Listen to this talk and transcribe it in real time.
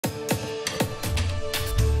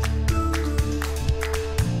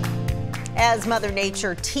As Mother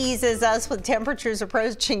Nature teases us with temperatures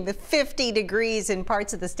approaching the 50 degrees in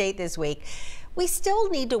parts of the state this week, we still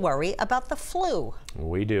need to worry about the flu.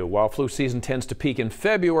 We do. While flu season tends to peak in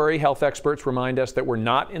February, health experts remind us that we're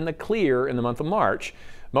not in the clear in the month of March.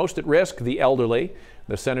 Most at risk, the elderly.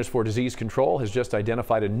 The Centers for Disease Control has just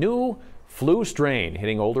identified a new flu strain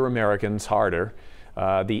hitting older Americans harder.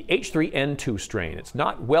 The H3N2 strain. It's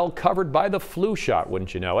not well covered by the flu shot,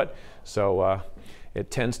 wouldn't you know it? So it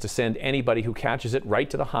tends to send anybody who catches it right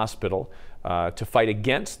to the hospital. To fight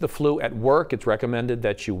against the flu at work, it's recommended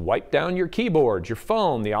that you wipe down your keyboard, your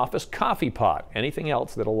phone, the office coffee pot, anything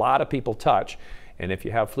else that a lot of people touch. And if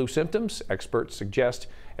you have flu symptoms, experts suggest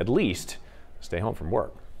at least stay home from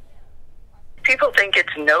work. People think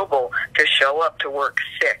it's noble to show up to work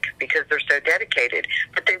sick because they're so dedicated,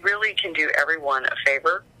 but they really can do everyone a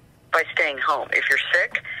favor by staying home. If you're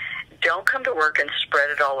sick, don't come to work and spread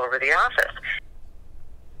it all over the office.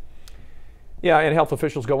 Yeah, and health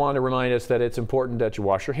officials go on to remind us that it's important that you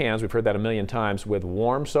wash your hands. We've heard that a million times with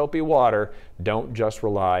warm, soapy water. Don't just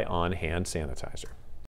rely on hand sanitizer.